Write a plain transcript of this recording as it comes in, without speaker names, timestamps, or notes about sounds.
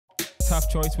Tough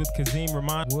choice with Kazeem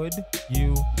Rahman. Would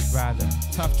you rather?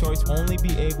 Tough choice. Only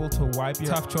be able to wipe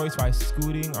your tough choice by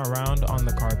scooting around on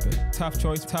the carpet. Tough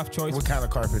choice. Tough choice. What kind of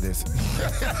carpet is it?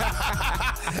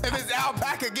 If it's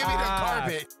alpaca, give me the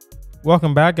carpet.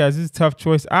 Welcome back, guys. This is Tough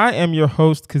Choice. I am your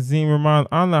host, Kazeem Rahman.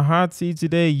 On the hot seat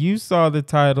today, you saw the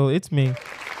title. It's me.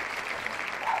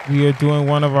 We are doing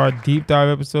one of our deep dive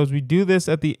episodes. We do this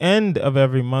at the end of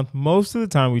every month. Most of the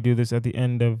time, we do this at the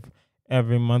end of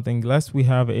every month, unless we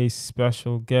have a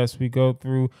special guest. We go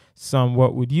through some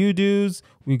what would you do's.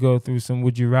 We go through some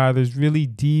would you rathers, really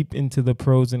deep into the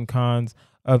pros and cons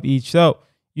of each. So,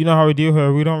 you know how we do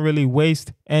here. We don't really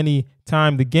waste any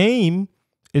time. The game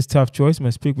is Tough Choice. You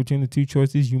must pick between the two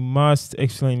choices. You must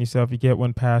explain yourself. You get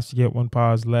one pass, you get one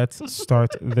pause. Let's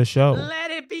start the show.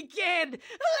 Let it begin. Let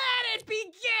it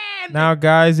begin. Now,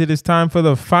 guys, it is time for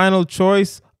the final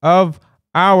choice of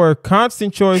our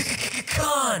constant choice.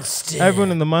 Constant.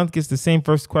 Everyone in the month gets the same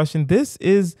first question. This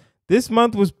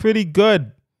month was pretty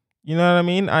good. You know what I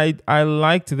mean? I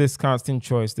liked this constant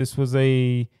choice. This was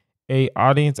a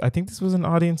audience. I think this was an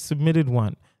audience submitted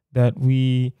one that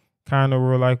we kind of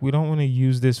were like, we don't want to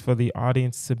use this for the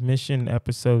audience submission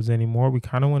episodes anymore. We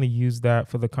kind of want to use that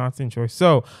for the constant choice.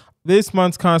 So this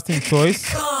month's constant choice.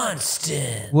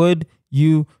 Constant. Would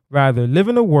you rather live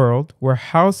in a world where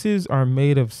houses are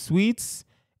made of sweets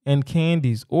and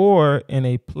candies, or in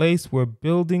a place where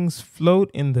buildings float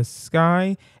in the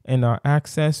sky and are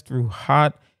accessed through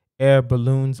hot air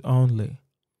balloons only?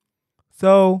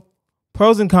 So,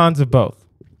 pros and cons of both.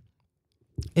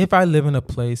 If I live in a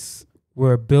place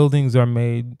where buildings are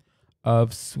made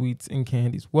of sweets and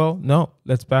candies, well, no,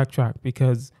 let's backtrack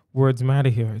because words matter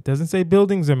here. It doesn't say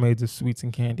buildings are made of sweets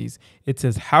and candies. It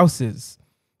says houses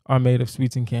are made of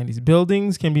sweets and candies.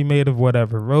 Buildings can be made of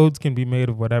whatever. Roads can be made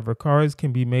of whatever. Cars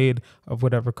can be made of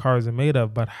whatever cars are made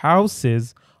of. But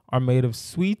houses are made of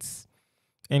sweets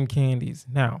and candies.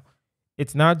 Now,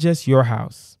 it's not just your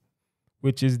house,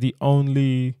 which is the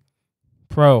only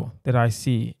pro that I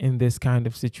see in this kind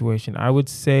of situation. I would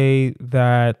say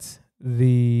that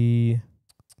the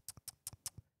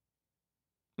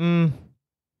con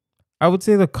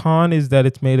is that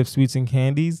it's made of sweets and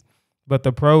candies. But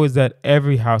the pro is that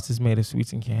every house is made of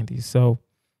sweets and candies. So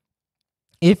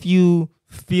if you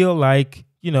feel like,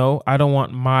 I don't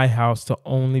want my house to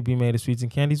only be made of sweets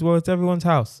and candies, well, it's everyone's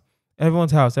house.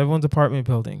 Everyone's house, everyone's apartment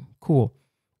building. Cool.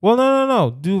 Well,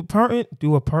 no. Do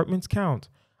apartments count?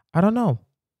 I don't know.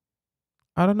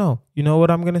 You know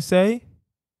what I'm going to say?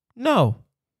 No.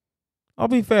 I'll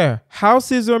be fair.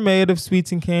 Houses are made of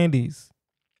sweets and candies.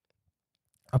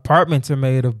 Apartments are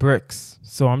made of bricks.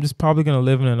 So I'm just probably going to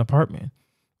live in an apartment,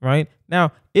 right?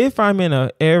 Now, if I'm in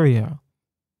an area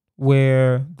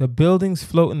where the buildings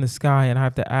float in the sky and I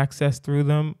have to access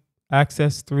them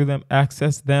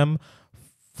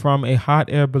from a hot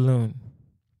air balloon,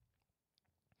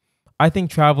 I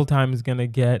think travel time is going to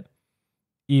get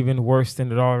even worse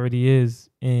than it already is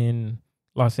in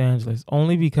Los Angeles,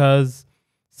 only because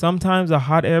sometimes a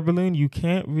hot air balloon, you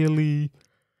can't really...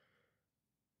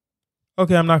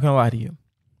 Okay, I'm not going to lie to you.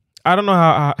 I don't know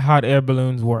how hot air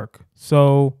balloons work.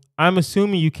 So I'm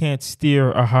assuming you can't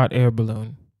steer a hot air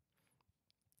balloon.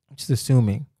 Just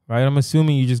assuming, right? I'm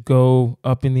assuming you just go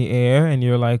up in the air and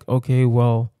you're like, okay,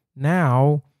 well,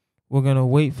 now we're going to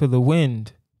wait for the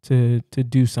wind to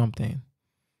do something,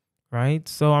 right?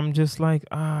 So I'm just like,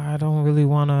 I don't really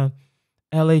want to.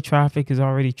 LA traffic is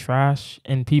already trash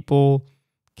and people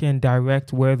can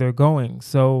direct where they're going.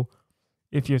 So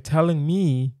if you're telling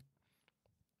me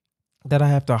that I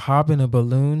have to hop in a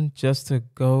balloon just to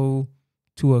go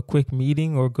to a quick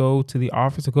meeting or go to the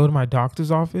office or go to my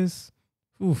doctor's office.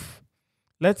 Oof.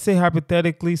 Let's say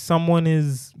hypothetically someone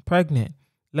is pregnant.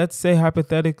 Let's say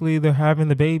hypothetically they're having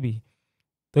the baby.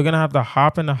 They're going to have to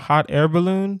hop in a hot air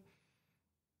balloon.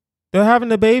 They're having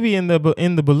the baby in the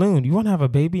balloon. You want to have a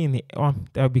baby in the...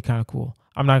 that would be kind of cool.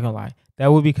 I'm not going to lie.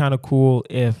 That would be kind of cool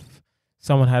if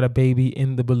someone had a baby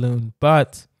in the balloon.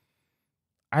 But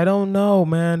I don't know,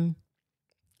 man.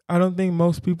 I don't think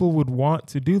most people would want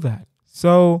to do that.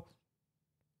 So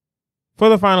for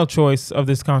the final choice of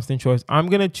this constant choice, I'm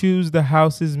going to choose the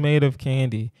houses made of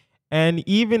candy. And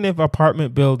even if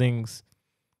apartment buildings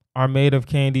are made of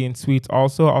candy and sweets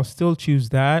also, I'll still choose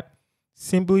that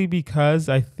simply because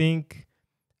I think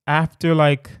after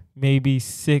like maybe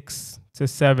 6 to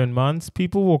 7 months,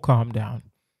 people will calm down.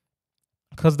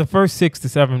 Because the first 6 to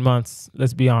 7 months,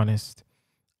 let's be honest,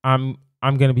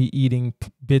 I'm going to be eating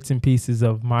bits and pieces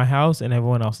of my house and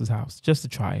everyone else's house just to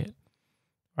try it.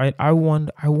 Right? I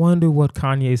wonder what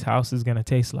Kanye's house is going to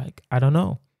taste like. I don't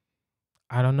know.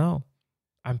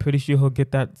 I'm pretty sure he'll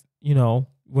get that,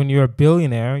 when you're a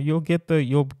billionaire, you'll get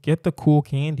the cool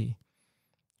candy.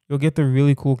 You'll get the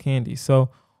really cool candy. So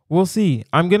we'll see.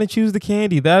 I'm going to choose the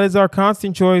candy. That is our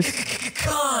constant choice.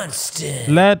 Constant.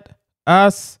 Let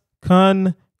us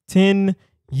continue.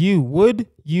 Would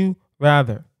you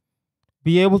rather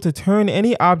be able to turn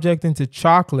any object into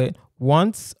chocolate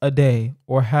once a day,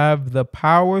 or have the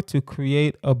power to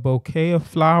create a bouquet of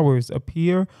flowers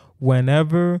appear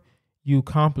whenever you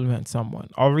compliment someone?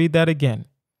 I'll read that again.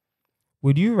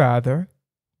 Would you rather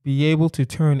be able to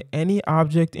turn any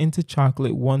object into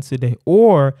chocolate once a day,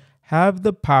 or have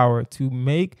the power to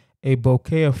make a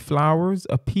bouquet of flowers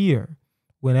appear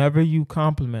whenever you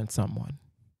compliment someone?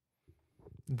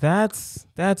 That's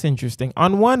interesting.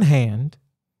 On one hand,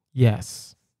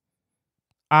 yes,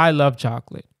 I love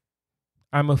chocolate.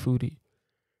 I'm a foodie.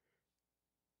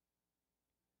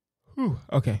 Whew,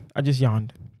 okay, I just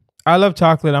yawned. I love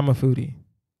chocolate. I'm a foodie.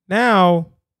 Now,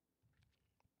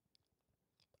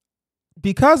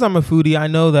 because I'm a foodie, I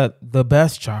know that the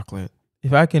best chocolate,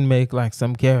 if I can make like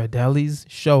some Ghirardelli's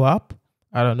show up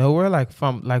out of nowhere, like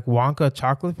from like Wonka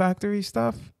Chocolate Factory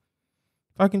stuff,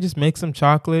 if I can just make some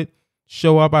chocolate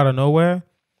show up out of nowhere,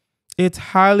 it's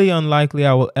highly unlikely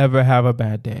I will ever have a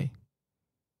bad day.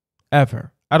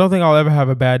 Ever. I don't think I'll ever have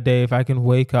a bad day if I can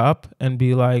wake up and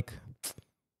be like,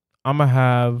 I'm going to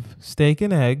have steak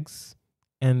and eggs,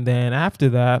 and then after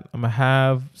that, I'm going to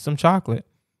have some chocolate.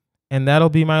 And that'll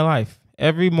be my life.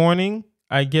 Every morning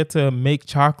I get to make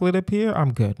chocolate appear.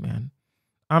 I'm good, man.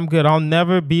 I'm good. I'll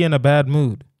never be in a bad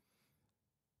mood.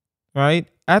 Right?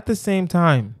 At the same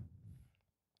time,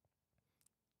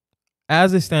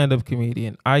 as a stand-up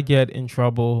comedian, I get in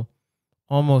trouble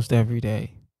almost every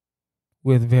day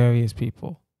with various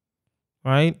people.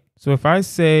 Right? So if I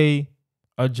say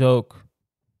a joke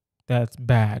that's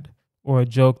bad, or a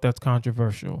joke that's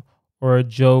controversial, or a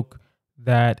joke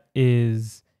that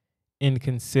is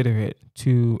inconsiderate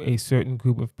to a certain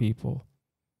group of people,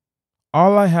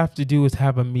 all I have to do is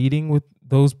have a meeting with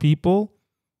those people,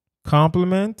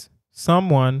 compliment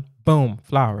someone, boom,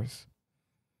 flowers.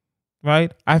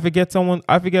 Right? I forget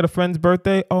a friend's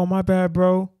birthday. Oh, my bad,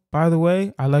 bro. By the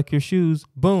way, I like your shoes.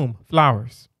 Boom,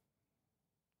 flowers.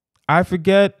 I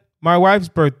forget my wife's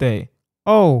birthday.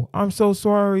 Oh, I'm so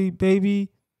sorry, baby.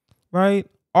 Right?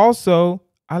 Also,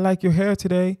 I like your hair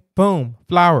today. Boom,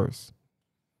 flowers.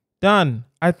 Done.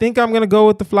 I think I'm going to go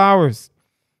with the flowers.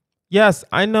 Yes,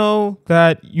 I know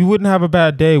that you wouldn't have a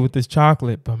bad day with this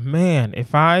chocolate, but man,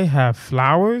 if I have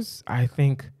flowers, I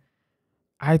think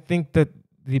that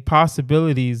the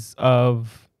possibilities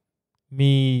of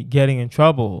me getting in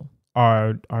trouble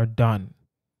are done.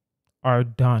 Are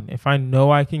done. If I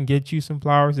know I can get you some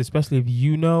flowers, especially if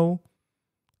you know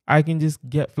I can just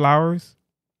get flowers,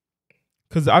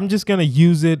 because I'm just going to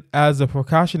use it as a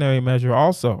precautionary measure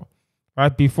also,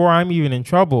 right? Before I'm even in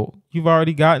trouble, you've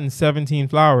already gotten 17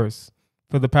 flowers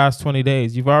for the past 20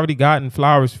 days. You've already gotten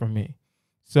flowers from me.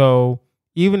 So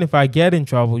even if I get in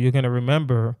trouble, you're going to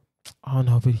remember, oh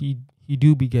no, but he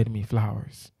do be getting me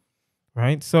flowers,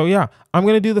 right? So yeah, I'm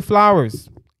going to do the flowers.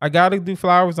 I got to do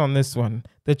flowers on this one.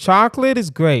 The chocolate is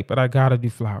great, but I got to do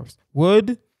flowers.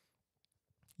 Would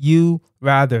you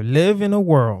rather live in a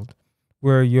world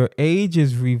where your age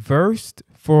is reversed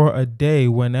for a day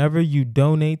whenever you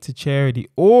donate to charity,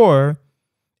 or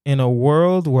in a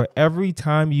world where every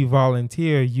time you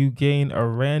volunteer, you gain a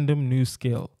random new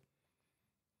skill?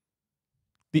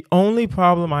 The only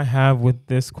problem I have with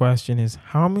this question is,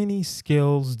 how many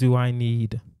skills do I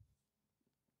need?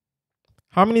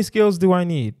 How many skills do I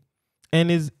need?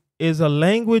 And is a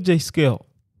language a skill?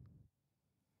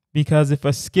 Because if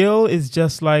a skill is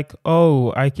just like,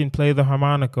 oh, I can play the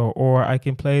harmonica, or I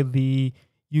can play the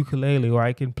ukulele, or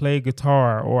I can play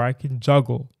guitar, or I can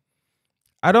juggle,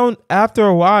 after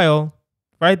a while,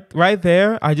 right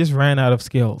there, I just ran out of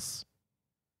skills.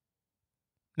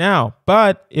 Now,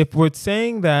 but if we're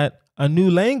saying that a new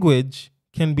language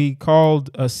can be called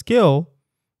a skill,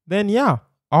 then yeah,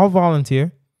 I'll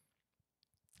volunteer.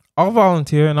 I'll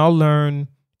volunteer and I'll learn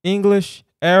English,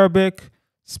 Arabic,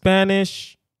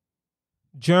 Spanish,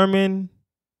 German,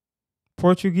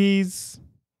 Portuguese,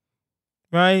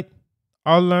 right?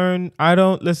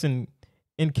 Listen,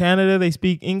 in Canada, they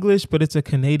speak English, but it's a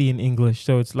Canadian English,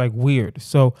 so it's like weird.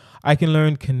 So I can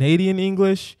learn Canadian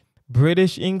English,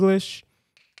 British English,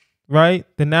 right?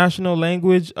 The national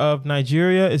language of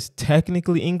Nigeria is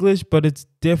technically English, but it's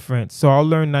different. So I'll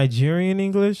learn Nigerian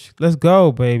English. Let's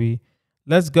go, baby.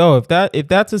 Let's go. If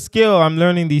that's a skill, I'm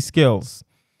learning these skills,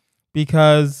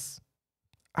 because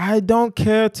I don't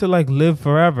care to like live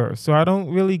forever. So I don't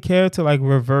really care to like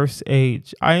reverse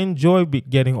age. I enjoy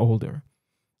getting older.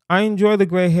 I enjoy the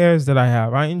gray hairs that I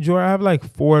have. I have like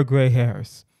 4 gray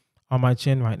hairs on my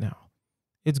chin right now.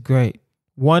 It's great.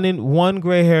 One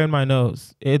gray hair in my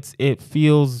nose. It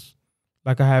feels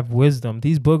like I have wisdom.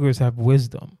 These boogers have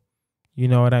wisdom. You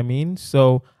know what I mean?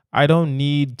 So I don't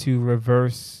need to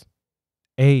reverse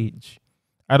age.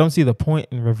 I don't see the point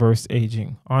in reverse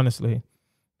aging, honestly.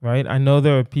 Right? I know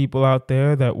there are people out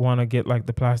there that want to get like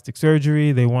the plastic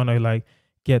surgery. They want to like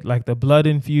get like the blood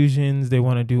infusions. They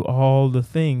want to do all the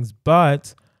things,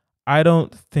 but I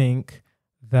don't think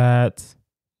that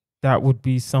that would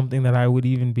be something that I would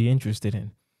even be interested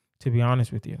in, to be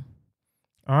honest with you.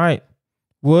 All right.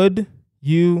 Would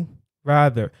you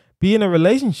rather be in a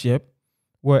relationship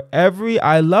where every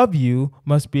I love you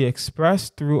must be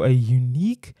expressed through a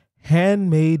unique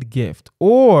handmade gift,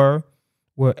 or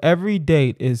where every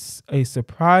date is a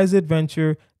surprise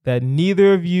adventure that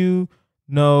neither of you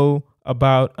know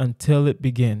about until it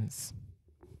begins?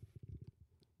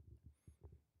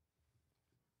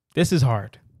 This is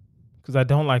hard because I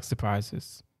don't like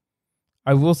surprises.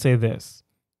 I will say this.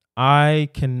 I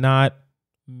cannot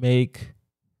make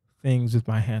things with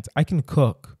my hands. I can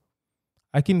cook.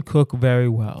 I can cook very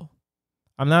well.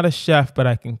 I'm not a chef, but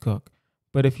I can cook.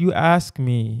 But if you ask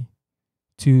me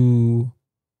to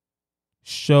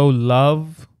show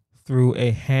love through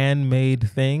a handmade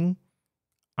thing,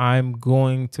 I'm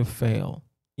going to fail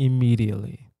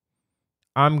immediately.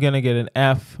 I'm going to get an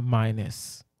F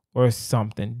minus or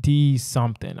something, D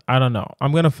something. I don't know.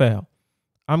 I'm going to fail.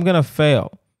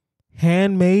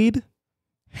 Handmade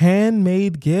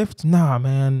gift? Nah,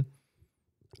 man.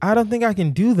 I don't think I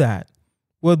can do that.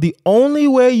 Well, the only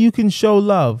way you can show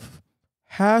love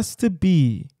has to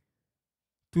be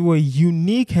through a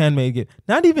unique handmade gift.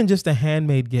 Not even just a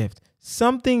handmade gift.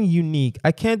 Something unique.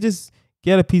 I can't just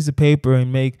get a piece of paper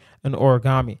and make an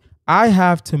origami. I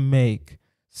have to make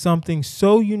something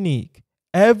so unique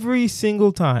every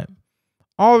single time.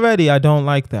 Already, I don't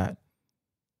like that.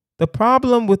 The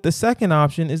problem with the second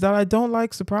option is that I don't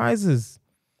like surprises,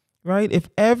 right? If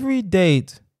every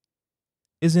date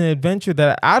is an adventure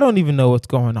that I don't even know what's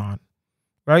going on,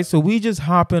 right? So we just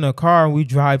hop in a car and we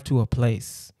drive to a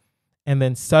place, and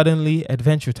then suddenly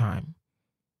adventure time,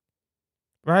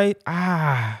 right?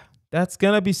 That's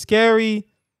going to be scary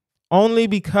only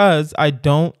because I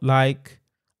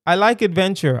like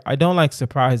adventure. I don't like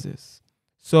surprises.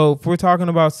 So if we're talking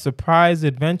about surprise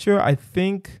adventure, I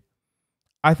think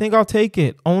I'll take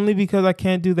it only because I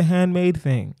can't do the handmade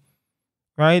thing,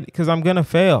 right? Because I'm going to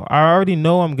fail. I already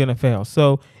know I'm going to fail.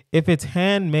 So if it's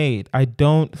handmade, I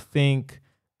don't think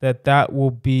that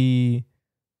will be,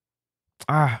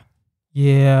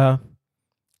 yeah,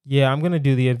 I'm going to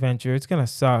do the adventure. It's going to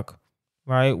suck,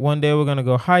 right? One day we're going to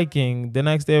go hiking. The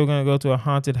next day we're going to go to a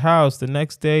haunted house. The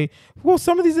next day, well,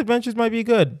 some of these adventures might be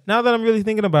good now that I'm really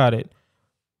thinking about it.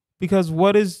 Because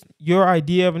what is your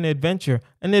idea of an adventure?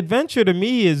 An adventure to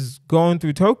me is going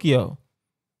through Tokyo,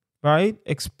 right?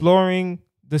 Exploring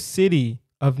the city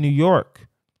of New York,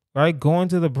 right? Going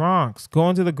to the Bronx,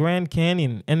 going to the Grand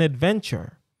Canyon, an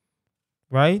adventure,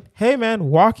 right? Hey man,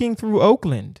 walking through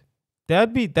Oakland.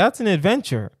 That's an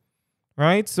adventure,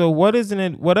 right? So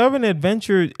whatever an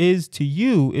adventure is to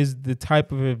you is the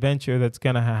type of adventure that's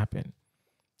going to happen,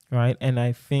 right? And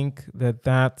I think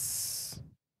that's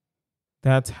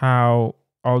how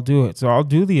I'll do it. So I'll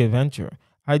do the adventure.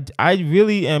 I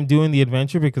really am doing the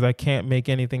adventure because I can't make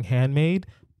anything handmade,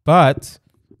 but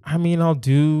I mean, I'll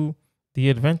do the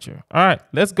adventure. All right,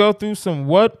 let's go through some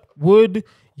what would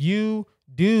you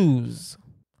do's.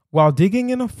 While digging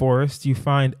in a forest, you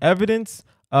find evidence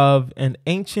of an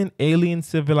ancient alien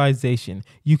civilization.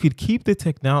 You could keep the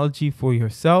technology for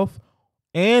yourself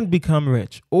and become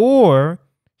rich, or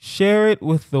share it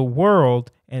with the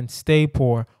world and stay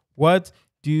poor. What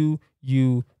do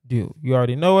you do? You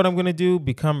already know what I'm going to do.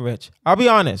 Become rich. I'll be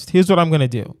honest. Here's what I'm going to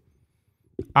do.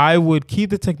 I would keep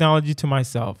the technology to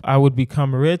myself. I would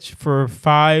become rich for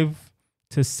 5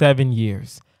 to 7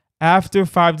 years. After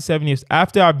 5 to 7 years,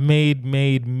 after I've made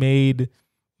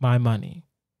my money,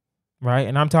 right?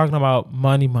 And I'm talking about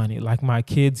money, like my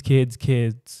kids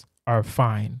are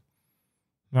fine,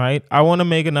 right? I want to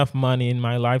make enough money in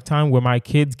my lifetime where my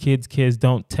kids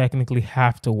don't technically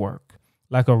have to work,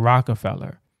 like a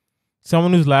Rockefeller.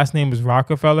 Someone whose last name is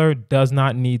Rockefeller does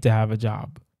not need to have a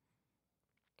job,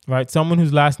 right? Someone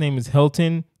whose last name is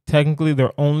Hilton, technically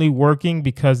they're only working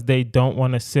because they don't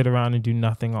want to sit around and do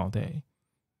nothing all day,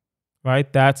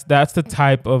 right? That's the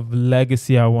type of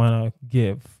legacy I want to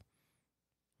give,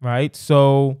 right?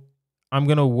 So I'm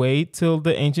going to wait till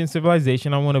the ancient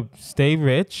civilization. I want to stay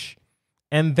rich.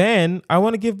 And then I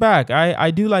want to give back.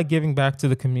 I do like giving back to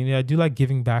the community. I do like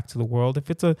giving back to the world. If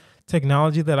it's a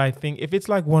technology that I think, if it's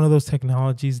like one of those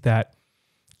technologies that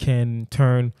can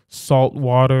turn salt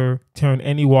water, turn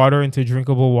any water into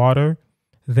drinkable water,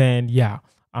 then yeah,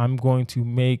 I'm going to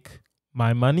make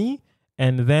my money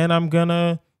and then I'm going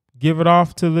to give it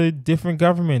off to the different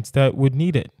governments that would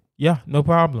need it. Yeah, no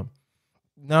problem.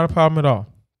 Not a problem at all.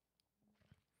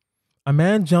 A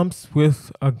man jumps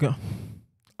with a gun.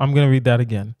 I'm going to read that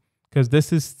again because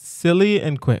this is silly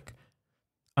and quick.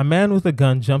 A man with a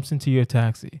gun jumps into your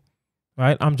taxi,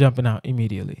 right? I'm jumping out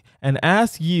immediately and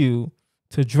asks you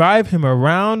to drive him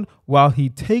around while he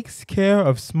takes care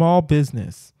of small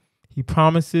business. He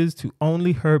promises to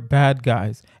only hurt bad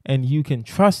guys and you can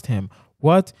trust him.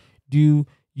 What do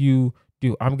you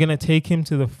do? I'm going to take him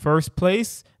to the first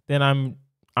place. Then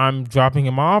I'm dropping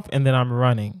him off and then I'm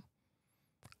running.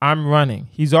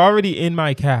 He's already in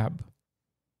my cab.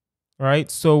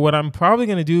 Right? So what I'm probably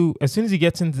going to do, as soon as he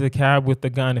gets into the cab with the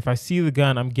gun, if I see the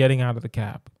gun, I'm getting out of the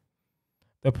cab.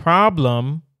 The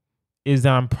problem is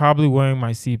that I'm probably wearing my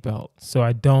seatbelt. So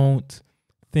I don't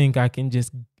think I can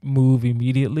just move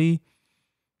immediately.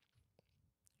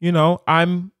 You know,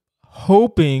 I'm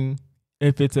hoping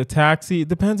if it's a taxi, it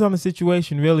depends on the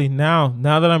situation, really. Now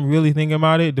that I'm really thinking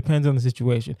about it, it depends on the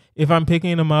situation. If I'm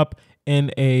picking him up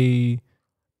in a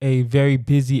very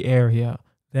busy area,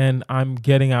 then I'm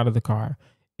getting out of the car.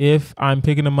 If I'm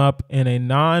picking him up in a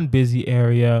non-busy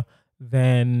area,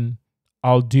 then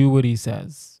I'll do what he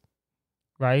says,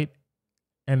 right?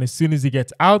 And as soon as he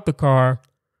gets out the car,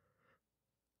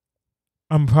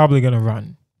 I'm probably going to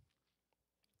run,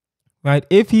 right?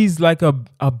 If he's like a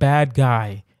bad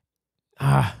guy,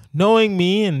 knowing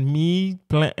me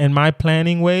and my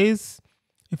planning ways,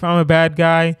 if I'm a bad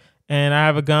guy and I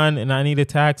have a gun and I need a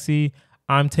taxi,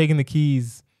 I'm taking the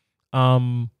keys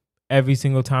every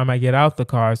single time I get out the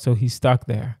car, so he's stuck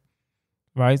there,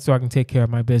 right? So I can take care of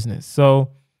my business.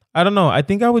 So I don't know. I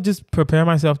think I would just prepare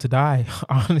myself to die.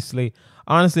 Honestly,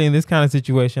 in this kind of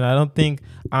situation, I don't think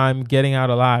I'm getting out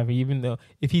alive. Even though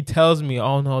if he tells me,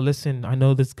 "Oh no, listen, I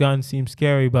know this gun seems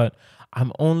scary, but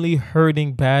I'm only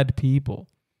hurting bad people."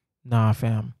 Nah,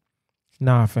 fam.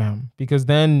 Because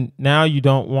then now you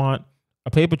don't want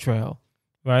a paper trail,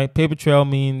 right? Paper trail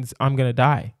means I'm gonna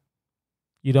die.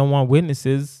 You don't want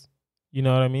witnesses. You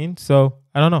know what I mean? So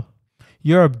I don't know.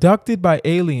 You're abducted by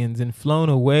aliens and flown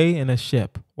away in a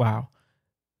ship. Wow.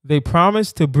 They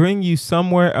promise to bring you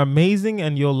somewhere amazing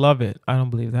and you'll love it. I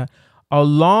don't believe that.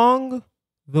 Along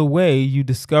the way, you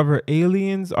discover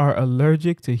aliens are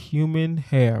allergic to human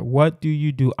hair. What do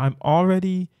you do? I'm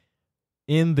already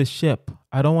in the ship.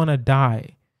 I don't want to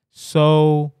die.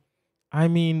 So, I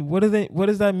mean, what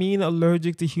does that mean,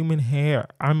 allergic to human hair?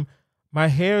 My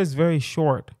hair is very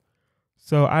short.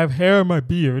 So I have hair in my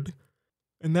beard,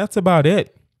 and that's about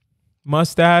it.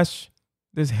 Mustache,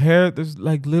 there's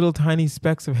like little tiny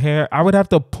specks of hair. I would have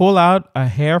to pull out a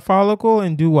hair follicle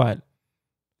and do what?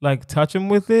 Like touch them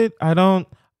with it?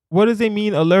 What does it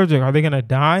mean allergic? Are they going to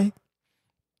die?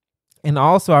 And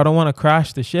also, I don't want to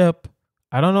crash the ship.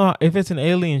 I don't know if it's an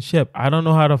alien ship. I don't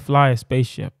know how to fly a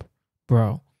spaceship,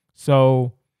 bro.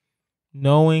 So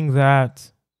knowing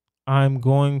that I'm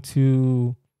going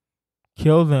to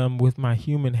kill them with my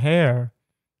human hair,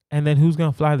 and then who's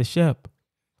going to fly the ship?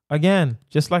 Again,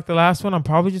 just like the last one, I'm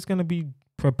probably just going to be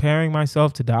preparing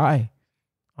myself to die.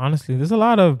 Honestly, there's a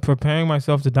lot of preparing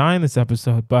myself to die in this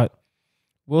episode, but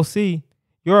we'll see.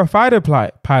 You're a fighter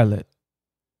pilot.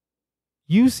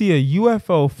 You see a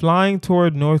UFO flying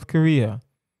toward North Korea.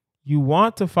 You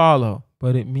want to follow,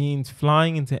 but it means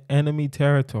flying into enemy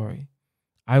territory.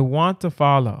 I want to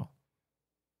follow.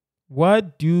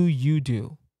 What do you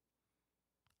do?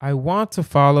 I want to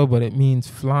follow, but it means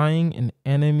flying in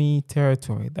enemy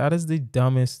territory. That is the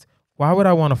dumbest. Why would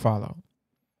I want to follow?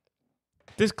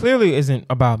 This clearly isn't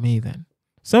about me then.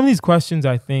 Some of these questions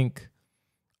I think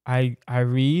I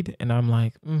read and I'm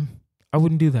like, I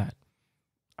wouldn't do that.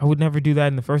 I would never do that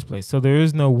in the first place. So there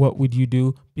is no what would you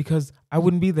do because I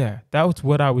wouldn't be there. That was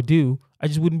what I would do. I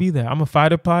just wouldn't be there. I'm a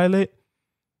fighter pilot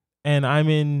and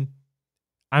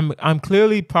I'm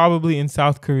clearly probably in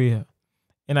South Korea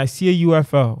and I see a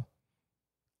UFO.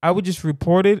 I would just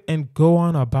report it and go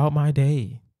on about my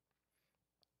day.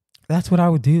 That's what I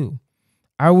would do.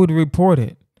 I would report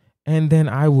it and then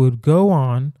I would go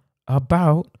on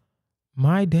about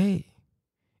my day.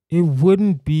 It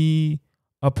wouldn't be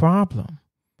a problem.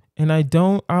 And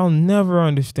I'll never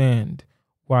understand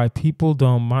why people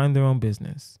don't mind their own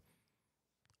business.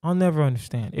 I'll never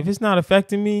understand. If it's not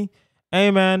affecting me,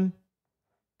 hey man,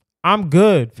 I'm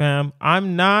good, fam.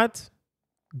 I'm not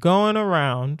going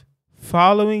around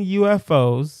following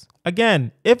UFOs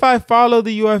again, if I follow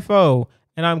the UFO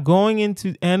and I'm going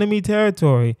into enemy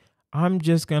territory, I'm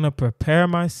just going to prepare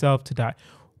myself to die.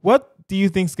 What do you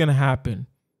think is going to happen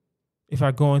if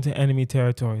I go into enemy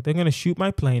territory? They're going to shoot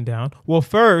my plane down. Well,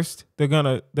 first, they're going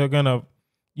to,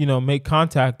 make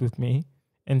contact with me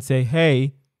and say,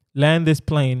 "Hey, land this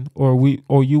plane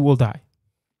or you will die."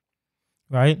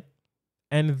 Right?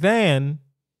 And then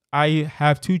I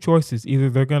have two choices. Either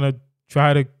they're going to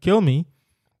try to kill me,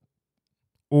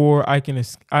 or I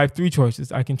have three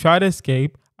choices. I can try to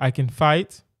escape, I can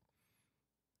fight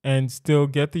and still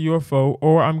get the UFO,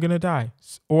 or I'm going to die,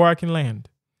 or I can land.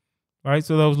 Right?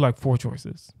 So those like four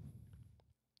choices.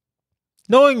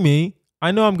 Knowing me,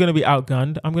 I know I'm going to be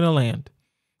outgunned. I'm going to land.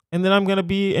 And then I'm going to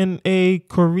be in a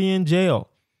Korean jail,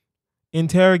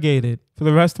 interrogated for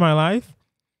the rest of my life.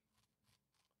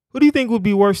 Who do you think would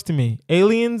be worse to me,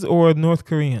 aliens or North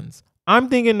Koreans? I'm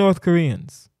thinking North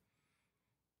Koreans.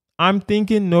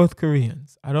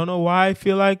 I don't know why I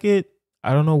feel like it.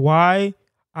 I don't know why.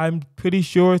 I'm pretty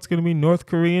sure it's going to be North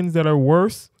Koreans that are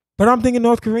worse, but I'm thinking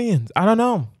North Koreans. I don't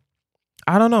know.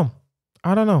 I'm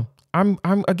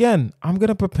going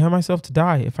to prepare myself to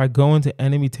die if I go into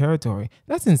enemy territory.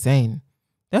 That's insane.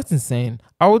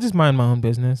 I will just mind my own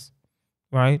business,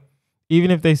 right?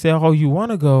 Even if they say, "Oh, you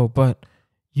want to go, but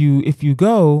if you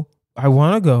go, I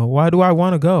want to go. Why do I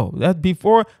want to go?" That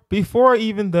before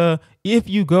even the "if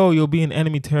you go, you'll be in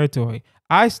enemy territory."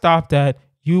 I stopped at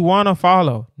 "you want to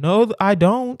follow." No, I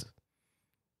don't.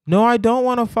 No, I don't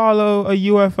want to follow a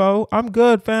UFO. I'm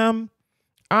good, fam.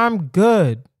 I'm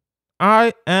good.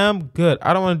 I am good.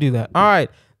 I don't want to do that. All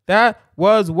right. That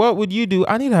was What Would You Do?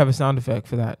 I need to have a sound effect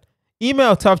for that.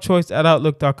 Email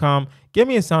toughchoice@outlook.com. Give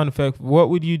me a sound effect for What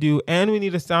Would You Do? And we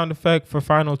need a sound effect for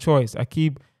Final Choice. I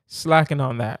keep slacking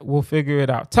on that. We'll figure it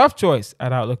out.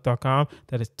 Toughchoice@outlook.com.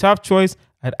 That is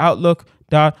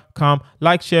toughchoice@outlook.com.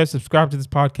 Like, share, subscribe to this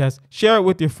podcast. Share it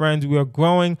with your friends. We are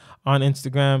growing on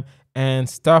Instagram and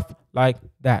stuff like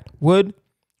that. Would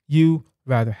you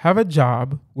rather have a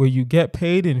job where you get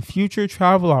paid in future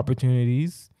travel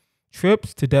opportunities,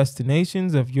 trips to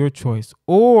destinations of your choice,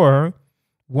 or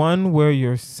one where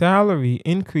your salary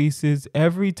increases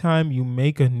every time you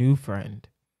make a new friend?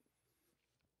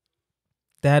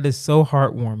 That is so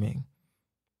heartwarming,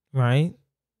 right?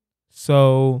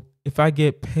 So if I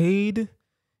get paid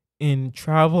in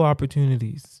travel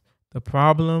opportunities, the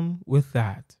problem with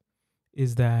that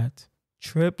is that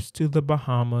trips to the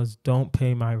Bahamas don't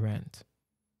pay my rent.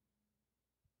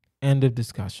 End of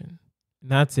discussion.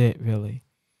 And that's it, really.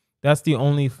 That's the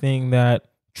only thing that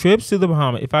trips to the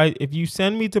Bahamas. If you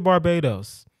send me to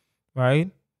Barbados, right,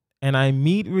 and I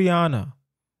meet Rihanna,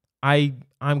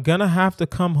 I'm gonna have to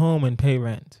come home and pay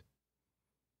rent.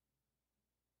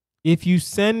 If you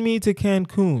send me to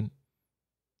Cancun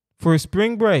for a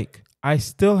spring break, I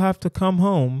still have to come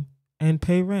home and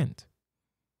pay rent.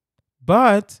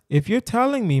 But if you're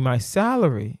telling me my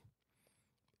salary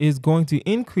is going to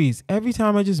increase every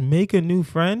time I just make a new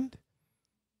friend,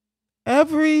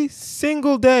 every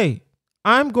single day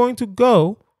I'm going to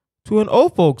go to an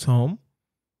old folks home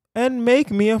and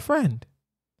make me a friend.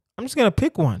 I'm just going to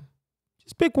pick one.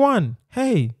 Just pick one.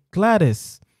 Hey,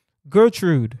 Gladys,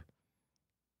 Gertrude.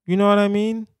 You know what I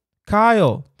mean?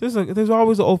 Kyle. There's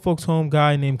always an old folks home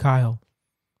guy named Kyle.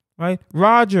 Right?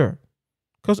 Roger.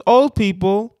 Because old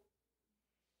people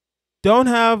don't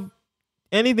have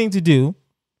anything to do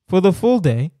for the full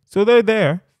day. So they're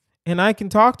there and I can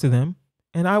talk to them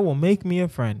and I will make me a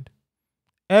friend.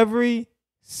 Every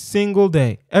single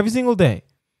day.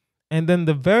 And then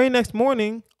the very next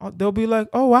morning, they'll be like,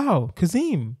 "Oh, wow,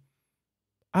 Kazeem.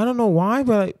 I don't know why,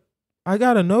 but I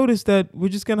got to notice that we're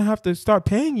just going to have to start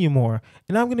paying you more."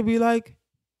 And I'm going to be like,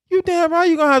 "You damn right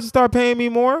you're going to have to start paying me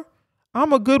more.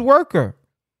 I'm a good worker.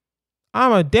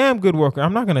 I'm a damn good worker."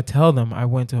 I'm not going to tell them I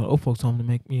went to an old folks home to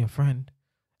make me a friend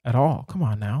at all. Come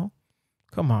on now.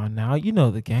 You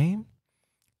know the game.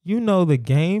 You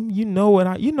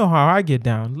know how I get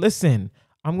down. Listen,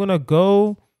 I'm going to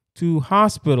go to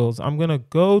hospitals. I'm going to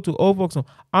go to old folks home.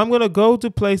 I'm going to go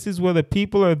to places where the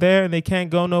people are there and they can't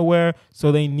go nowhere,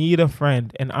 so they need a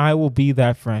friend. And I will be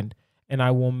that friend. And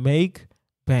I will make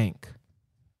bank.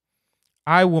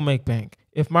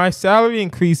 If my salary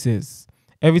increases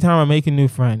every time I make a new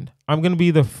friend, I'm going to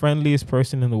be the friendliest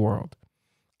person in the world.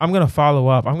 I'm going to follow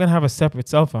up. I'm going to have a separate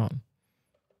cell phone.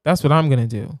 That's what I'm going to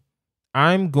do.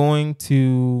 I'm going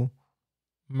to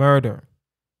murder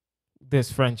this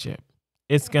friendship.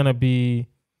 It's going to be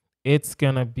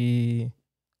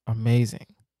amazing.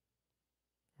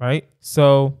 Right?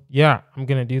 So, yeah, I'm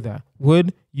going to do that.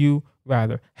 Would you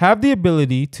rather have the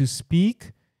ability to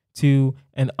speak to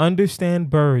and understand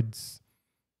birds,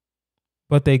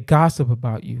 but they gossip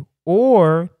about you.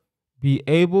 Or be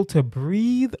able to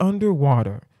breathe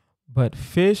underwater, but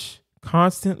fish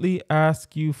constantly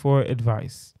ask you for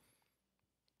advice.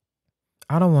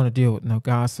 I don't want to deal with no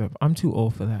gossip. I'm too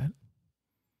old for that.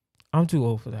 I'm too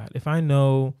old for that. If I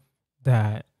know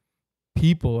that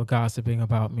people are gossiping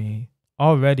about me,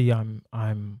 already I'm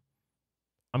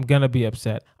gonna be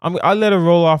upset. I let it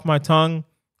roll off my tongue,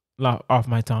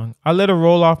 I let it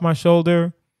roll off my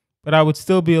shoulder, but I would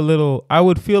still be I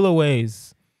would feel a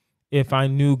ways if I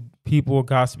knew people were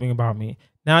gossiping about me.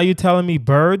 Now you're telling me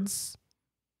birds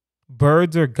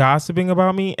are gossiping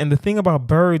about me, and the thing about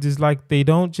birds is like they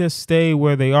don't just stay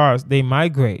where they are; they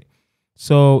migrate.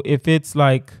 So if it's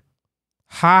like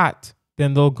hot,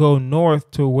 then they'll go north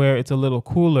to where it's a little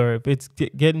cooler. If it's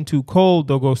getting too cold,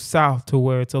 they'll go south to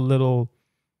where it's a little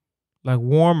like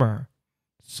warmer.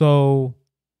 So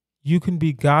you can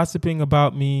be gossiping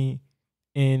about me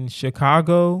in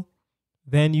Chicago,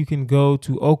 then you can go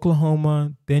to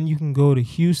Oklahoma, then you can go to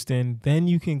Houston, then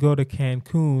you can go to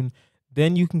Cancun,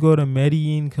 then you can go to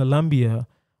Medellin, Colombia,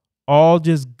 all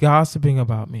just gossiping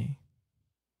about me.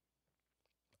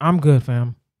 I'm good,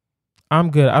 fam. I'm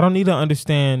good. I don't need to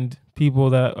understand people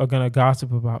that are gonna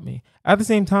gossip about me. At the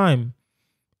same time,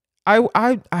 I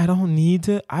don't need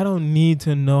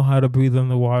to know how to breathe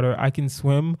underwater. I can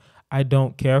swim. I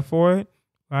don't care for it.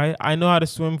 Right? I know how to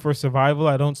swim for survival.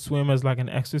 I don't swim as like an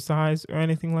exercise or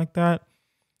anything like that.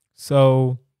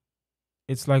 So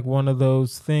it's like one of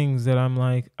those things that I'm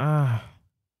like,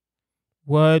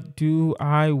 what do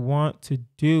I want to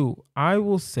do? I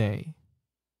will say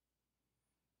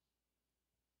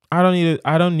I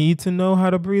don't need to know how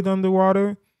to breathe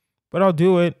underwater, but I'll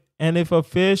do it. And if a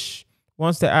fish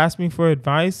wants to ask me for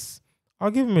advice,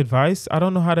 I'll give him advice. I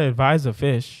don't know how to advise a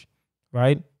fish,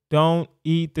 right? Don't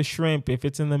eat the shrimp if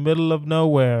it's in the middle of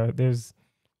nowhere. There's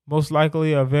most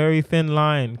likely a very thin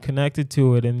line connected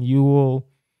to it, and you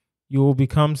will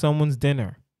become someone's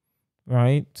dinner,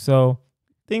 right? So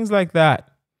things like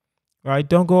that, right?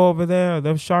 Don't go over there.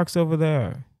 There's sharks over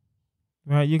there,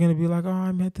 right? You're going to be like, oh,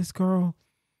 I met this girl.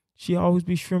 She always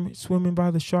be swimming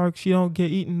by the shark. She don't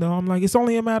get eaten though. I'm like, it's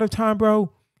only a matter of time,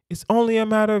 bro. It's only a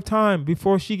matter of time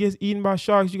before she gets eaten by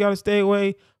sharks. You got to stay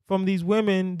away from these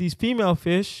women, these female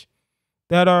fish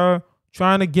that are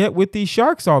trying to get with these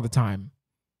sharks all the time.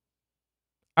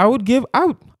 I would give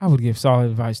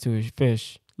solid advice to a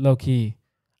fish, low key.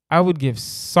 I would give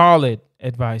solid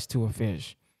advice to a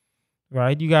fish,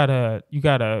 right? You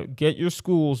gotta get your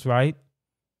schools right,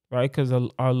 because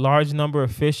a large number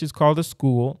of fish is called a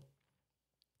school.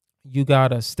 You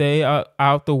gotta stay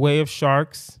out the way of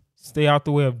sharks. Stay out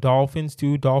the way of dolphins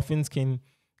too. Dolphins can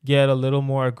get a little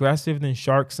more aggressive than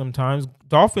sharks sometimes.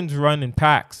 Dolphins run in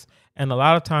packs, and a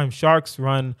lot of times sharks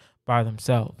run by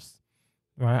themselves,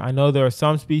 right? I know there are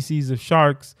some species of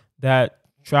sharks that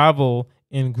travel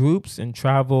in groups and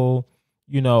travel,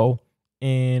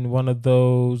 in one of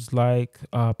those like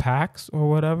packs or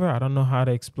whatever. I don't know how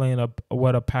to explain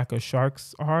what a pack of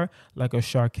sharks are, like a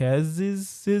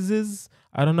sharkes.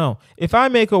 I don't know. If I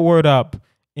make a word up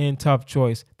in Tough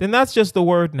Choice, then that's just the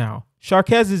word now.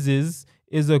 Sharkes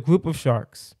is a group of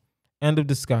sharks. End of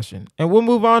discussion. And we'll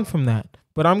move on from that.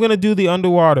 But I'm going to do the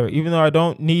underwater, even though I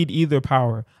don't need either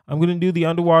power. I'm going to do the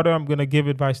underwater. I'm going to give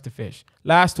advice to fish.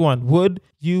 Last one. Would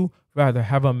you rather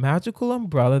have a magical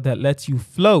umbrella that lets you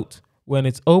float when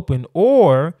it's open,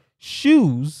 or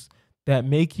shoes that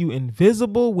make you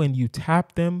invisible when you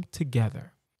tap them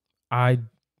together?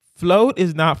 Float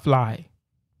is not fly.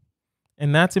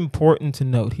 And that's important to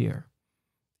note here.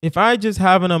 If I just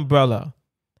have an umbrella,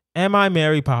 am I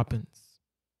Mary Poppins?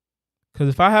 Because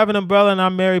if I have an umbrella and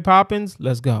I'm Mary Poppins,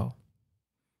 let's go.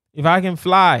 If I can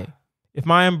fly, if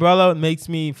my umbrella makes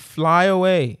me fly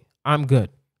away, I'm good.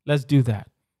 Let's do that.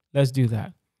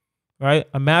 Right?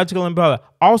 A magical umbrella.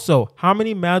 Also, how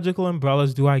many magical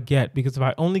umbrellas do I get? Because if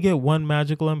I only get one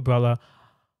magical umbrella,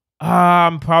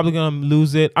 I'm probably going to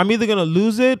lose it. I'm either going to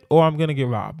lose it or I'm going to get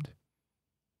robbed.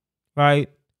 Right?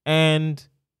 And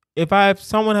if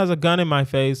someone has a gun in my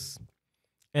face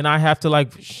and I have to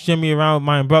like shimmy around with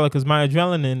my umbrella because my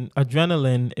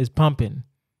adrenaline is pumping.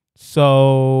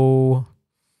 So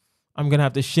I'm going to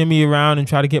have to shimmy around and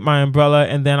try to get my umbrella.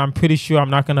 And then I'm pretty sure I'm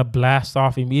not going to blast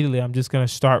off immediately. I'm just going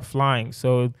to start flying.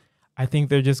 So I think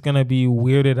they're just going to be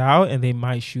weirded out and they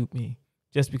might shoot me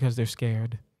just because they're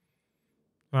scared.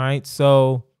 Right?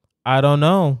 So I don't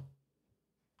know.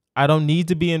 I don't need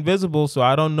to be invisible. So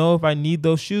I don't know if I need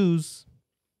those shoes.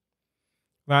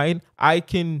 Right? I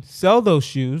can sell those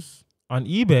shoes on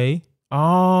eBay.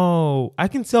 Oh, I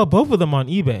can sell both of them on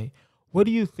eBay. What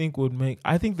do you think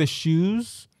I think the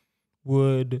shoes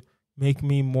would make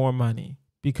me more money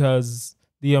because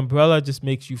The umbrella just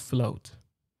makes you float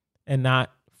and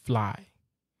not fly.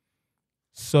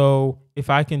 So if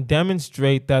I can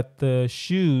demonstrate that the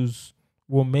shoes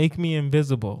will make me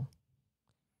invisible,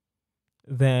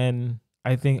 then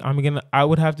I think I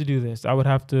would have to do this. I would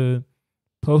have to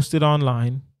post it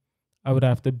online. I would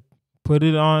have to put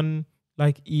it on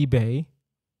like eBay.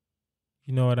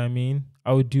 You know what I mean?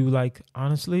 I would do like,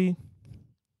 honestly,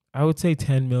 I would say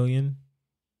 10 million.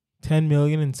 10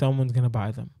 million and someone's going to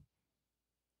buy them.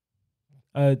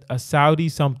 A Saudi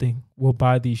something will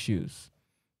buy these shoes.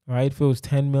 Right? If it was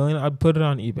 10 million, I'd put it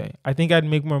on eBay. I think I'd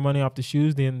make more money off the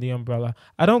shoes than the umbrella.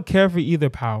 I don't care for either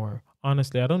power.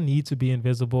 Honestly, I don't need to be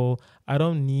invisible. I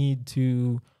don't need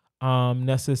to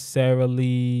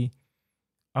necessarily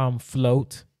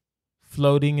float.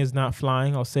 Floating is not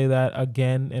flying. I'll say that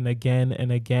again and again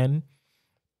and again.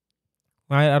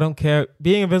 Right? I don't care.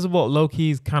 Being invisible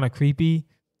low-key is kind of creepy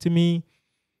to me.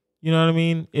 You know what I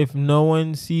mean? If no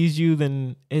one sees you,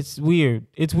 then it's weird.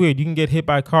 It's weird. You can get hit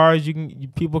by cars.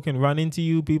 People can run into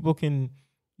you. People can,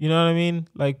 you know what I mean?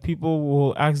 Like people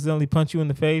will accidentally punch you in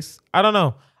the face. I don't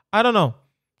know. I don't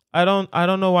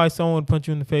know why someone would punch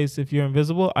you in the face if you're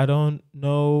invisible. I don't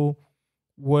know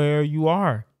where you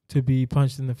are to be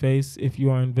punched in the face if you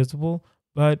are invisible.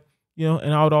 But, you know,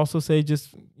 and I would also say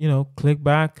just, you know, click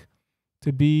back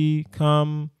to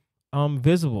become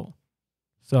visible.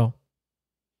 So,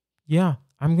 yeah,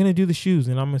 I'm going to do the shoes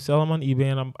and I'm going to sell them on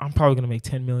eBay and I'm probably going to make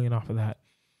 10 million off of that.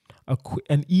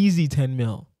 An easy 10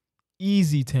 mil.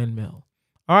 Easy 10 mil.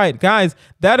 All right, guys,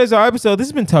 that is our episode. This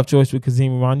has been Tough Choice with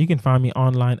Kazeem Rahman. You can find me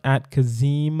online at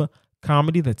Kazeem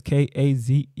Comedy. That's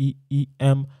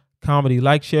Kazeem Comedy.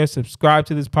 Like, share, subscribe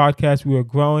to this podcast. We are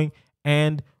growing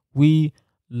and we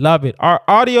love it. Our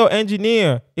audio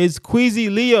engineer is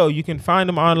QueezyLeo. You can find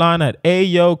him online at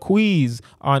AyoQueez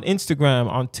on Instagram,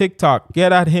 on TikTok.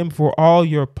 Get at him for all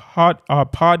your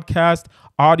podcast,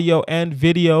 audio, and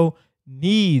video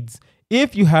needs.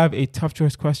 If you have a tough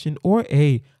choice question or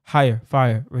a hire,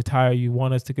 fire, retire you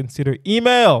want us to consider,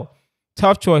 email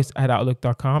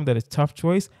toughchoice@outlook.com. That is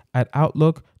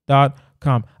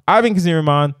toughchoice@outlook.com. I've been Kazeem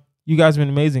Rahman. You guys have been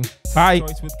amazing. Bye.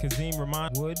 Choice with Kazeem Rahman.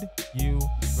 Would you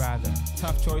rather?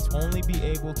 Tough choice. Only be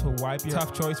able to wipe your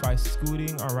tough choice by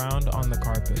scooting around on the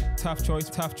carpet. Tough choice.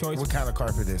 Tough choice. What kind of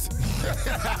carpet is it?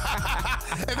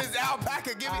 If it's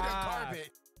alpaca, give me the carpet.